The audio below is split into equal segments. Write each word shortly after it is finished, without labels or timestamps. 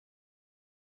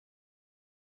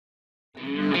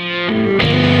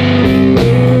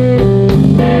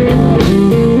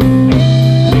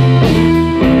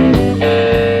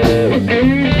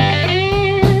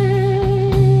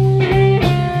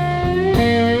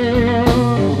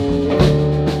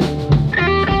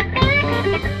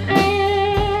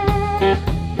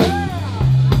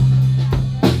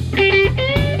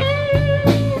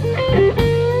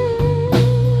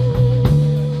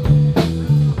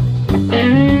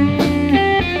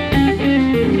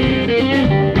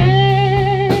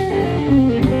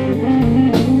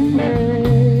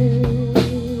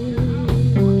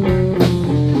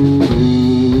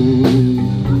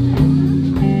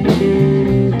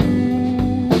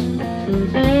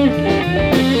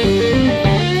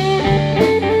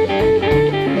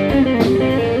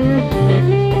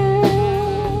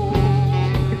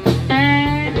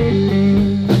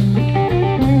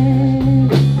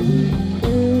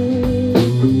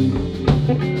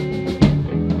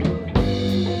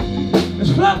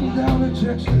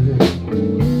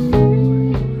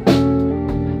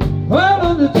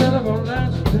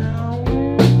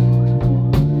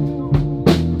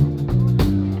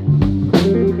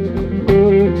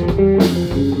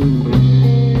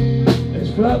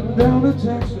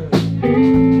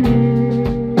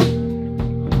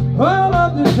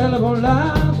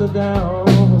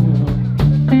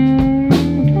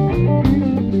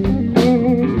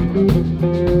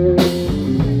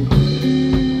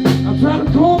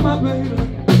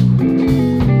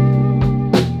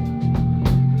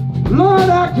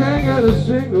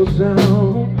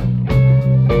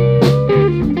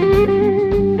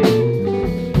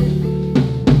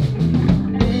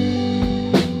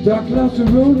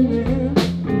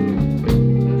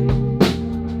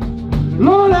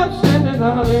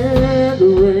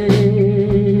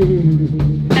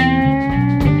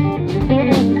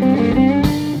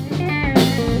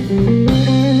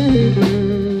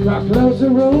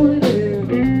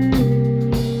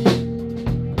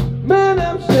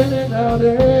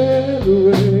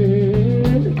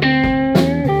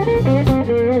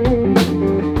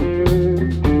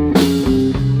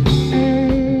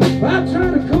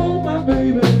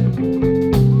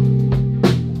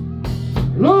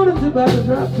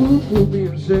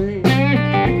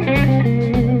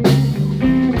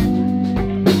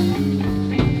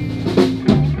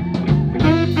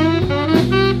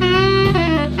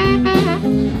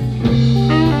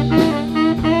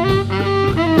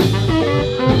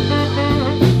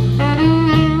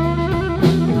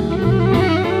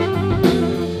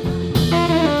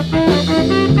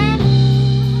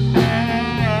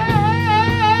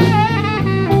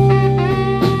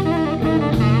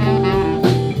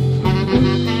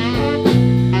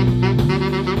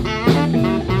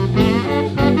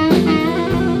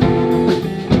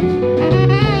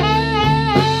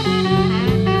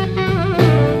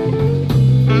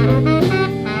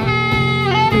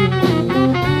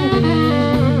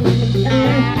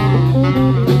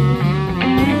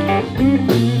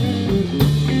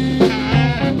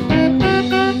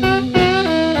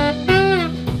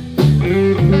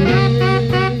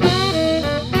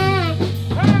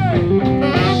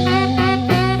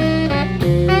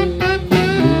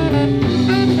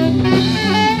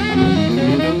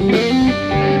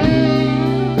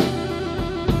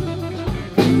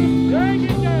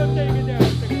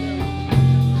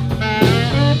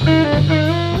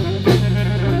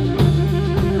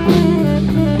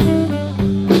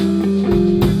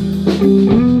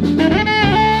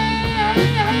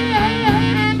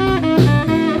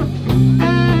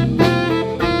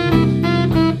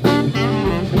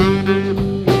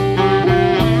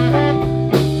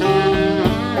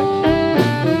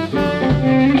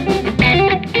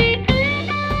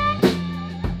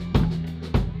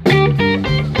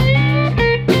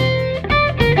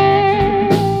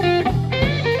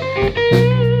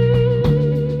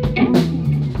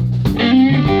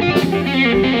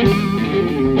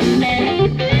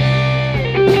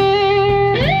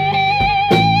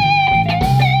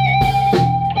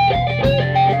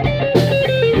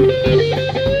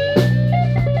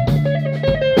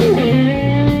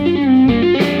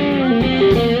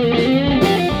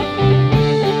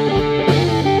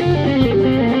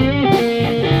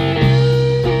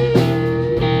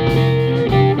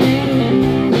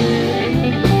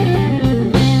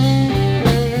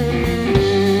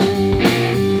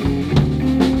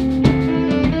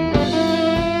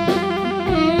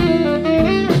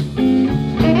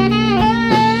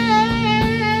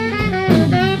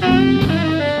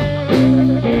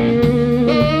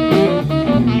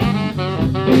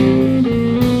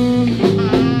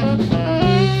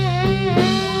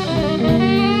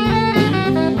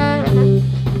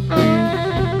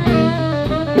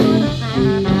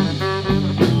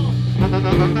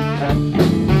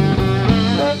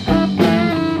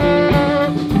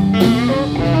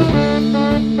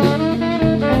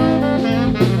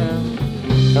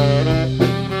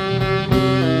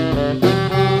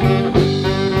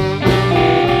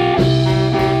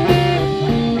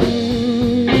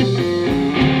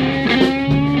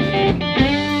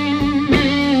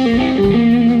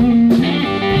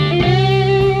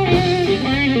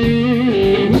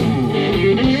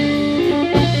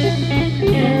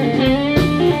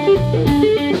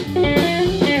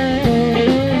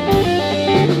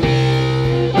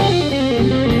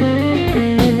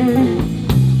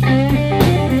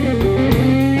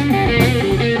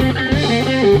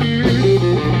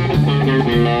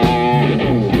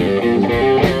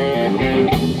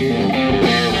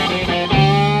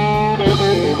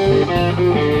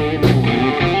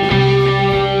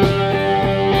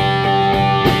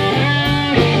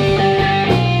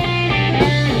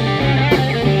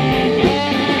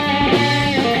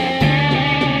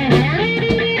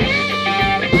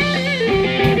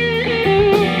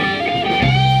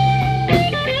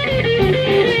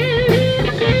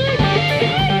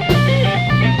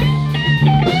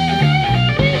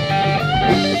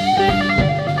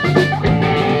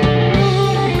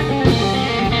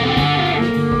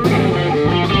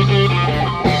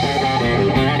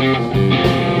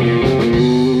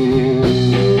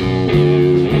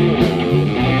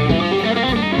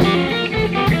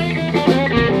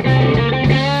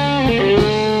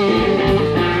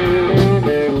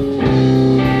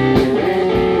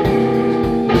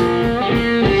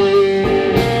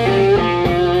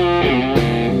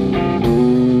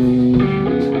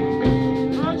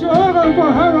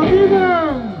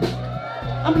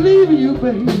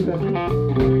baby.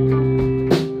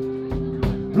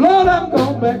 Lord, I'm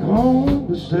going back home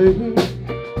to stay.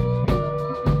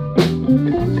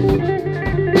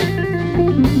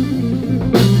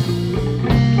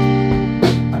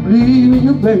 I'm leaving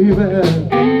you, baby.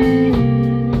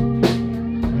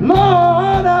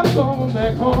 Lord, I'm going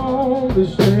back home to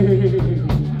stay.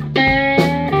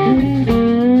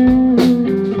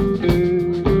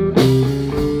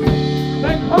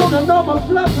 No more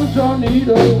flowers or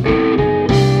needles,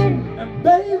 and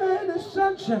baby, the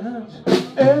sun shines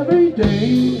every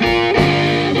day.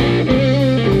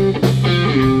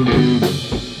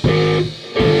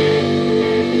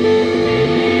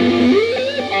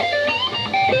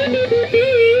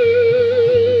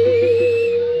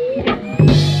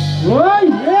 Oh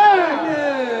yeah!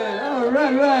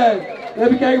 Alright.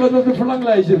 Even kijken wat er op de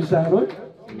verlanglijstje staat hoor.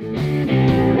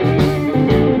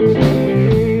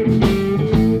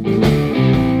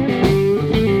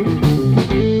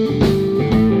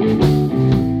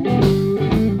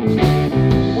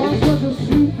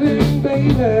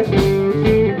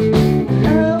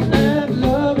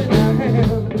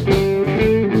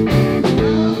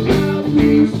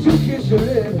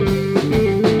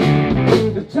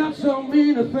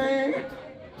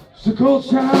 It's a cold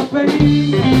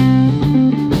champagne,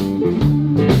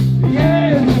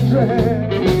 yeah, it's a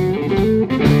drag.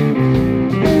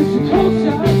 It's a cold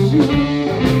champagne,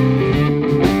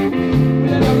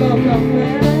 let our love come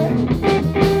back.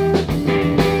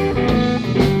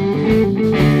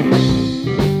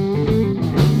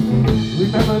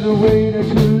 Remember the way that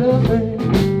you love me,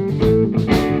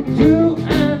 do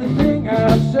anything I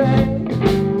say.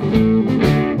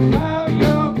 Now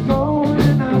you're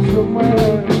going out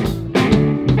somewhere.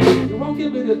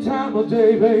 The time of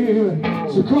day, baby,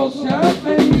 so cold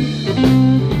champagne,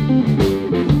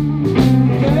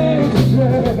 yeah, it's a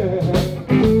drag.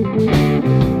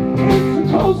 It's a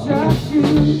cold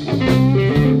champagne,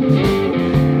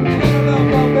 and I love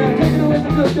my band. Take it away, the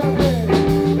good champagne.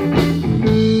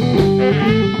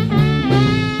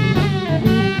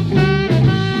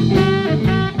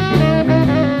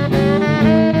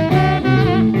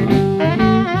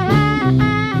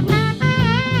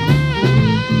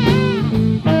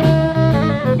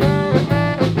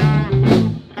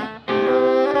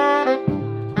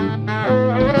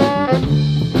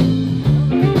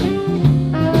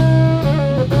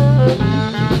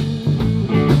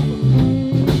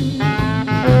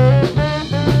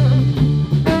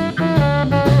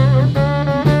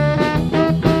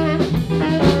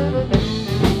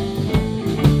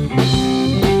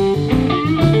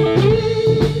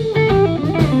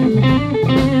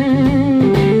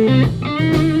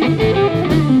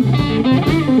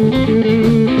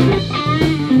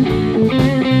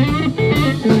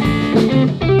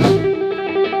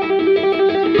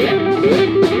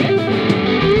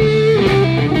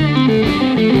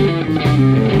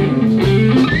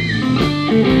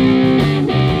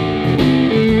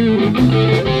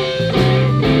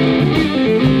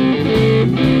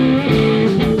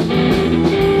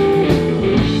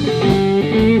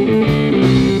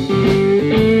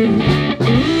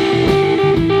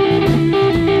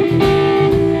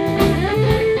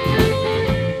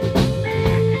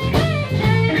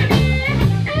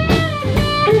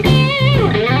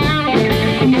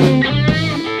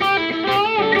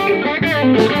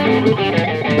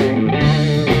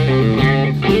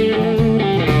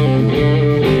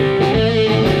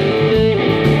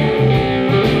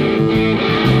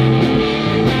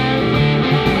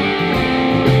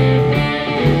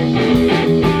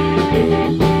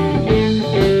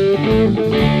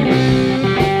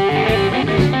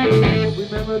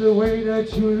 The way that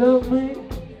you love me,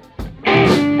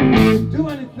 do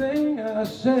anything I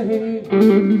say,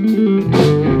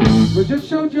 but just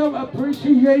showed your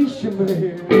appreciation,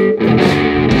 man.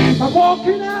 I'm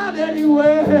walking out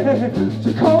anyway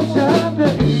to call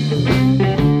champagne,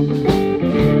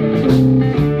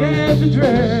 yeah, it's a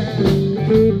drag.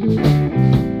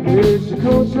 It's a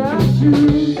cold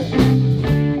champagne.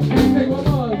 Take one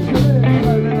more,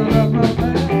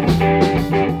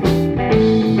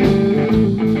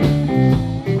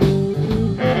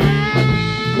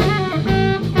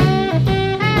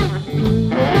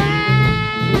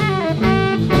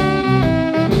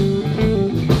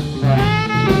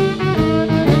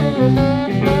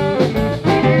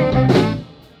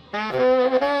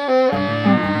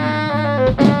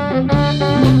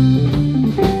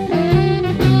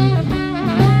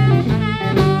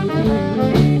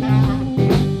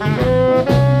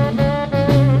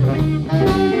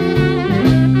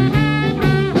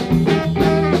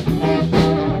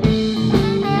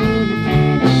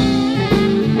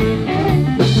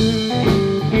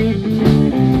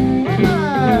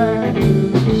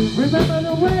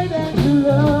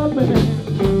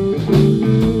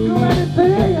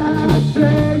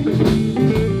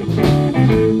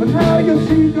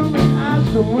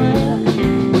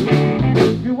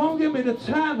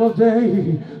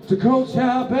 to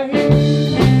culture, baby.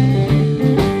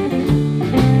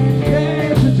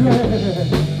 Yeah, it's a dress.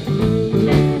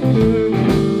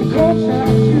 Culture,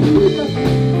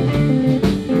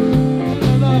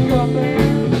 love your man.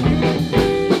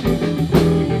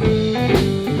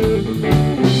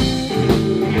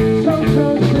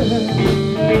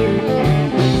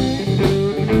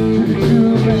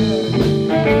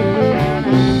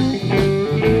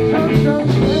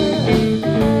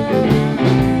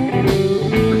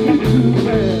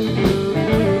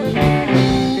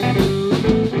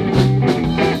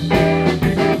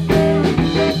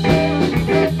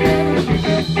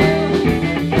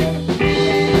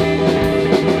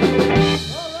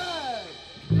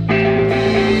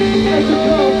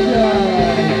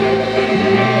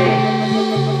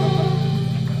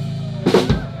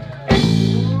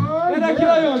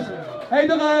 Hey,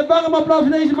 nog een warm applaus voor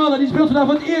deze mannen. Die speelt vandaag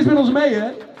voor het eerst met ons mee,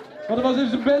 hè? Want er was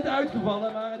dus een band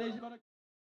uitgevallen, maar deze mannen...